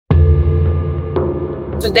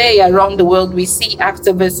Today, around the world, we see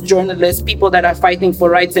activists, journalists, people that are fighting for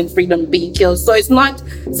rights and freedom being killed. So it's not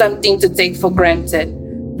something to take for granted.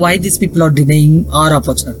 Why these people are denying our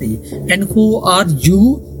opportunity? And who are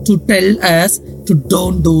you to tell us to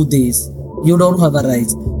don't do this? You don't have a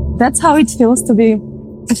right. That's how it feels to be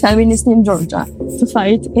a feminist in Georgia, to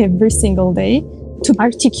fight every single day, to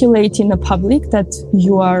articulate in the public that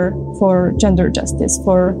you are for gender justice,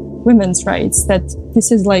 for women's rights, that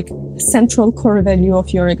this is like a central core value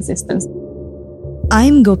of your existence.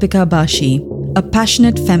 I'm Gopika Bashi, a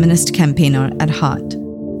passionate feminist campaigner at heart.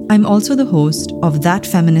 I'm also the host of That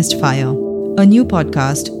Feminist Fire, a new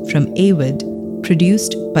podcast from AWID,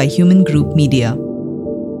 produced by Human Group Media.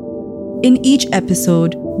 In each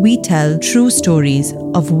episode, we tell true stories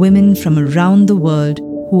of women from around the world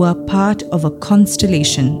who are part of a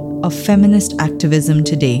constellation of feminist activism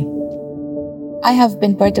today. I have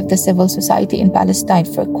been part of the civil society in Palestine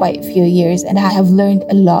for quite a few years, and I have learned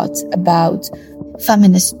a lot about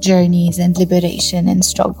feminist journeys and liberation and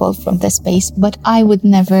struggle from the space, but I would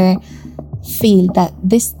never feel that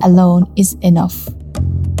this alone is enough.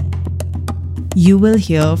 You will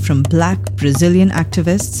hear from Black Brazilian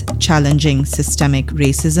activists challenging systemic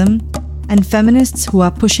racism and feminists who are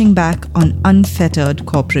pushing back on unfettered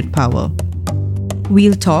corporate power.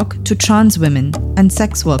 We'll talk to trans women and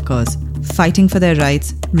sex workers fighting for their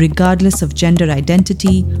rights regardless of gender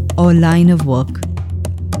identity or line of work.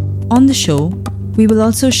 On the show, we will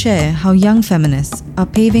also share how young feminists are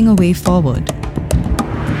paving a way forward.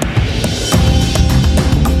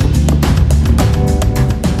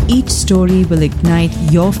 Each story will ignite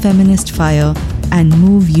your feminist fire and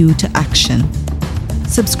move you to action.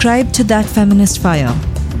 Subscribe to That Feminist Fire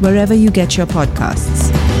wherever you get your podcasts.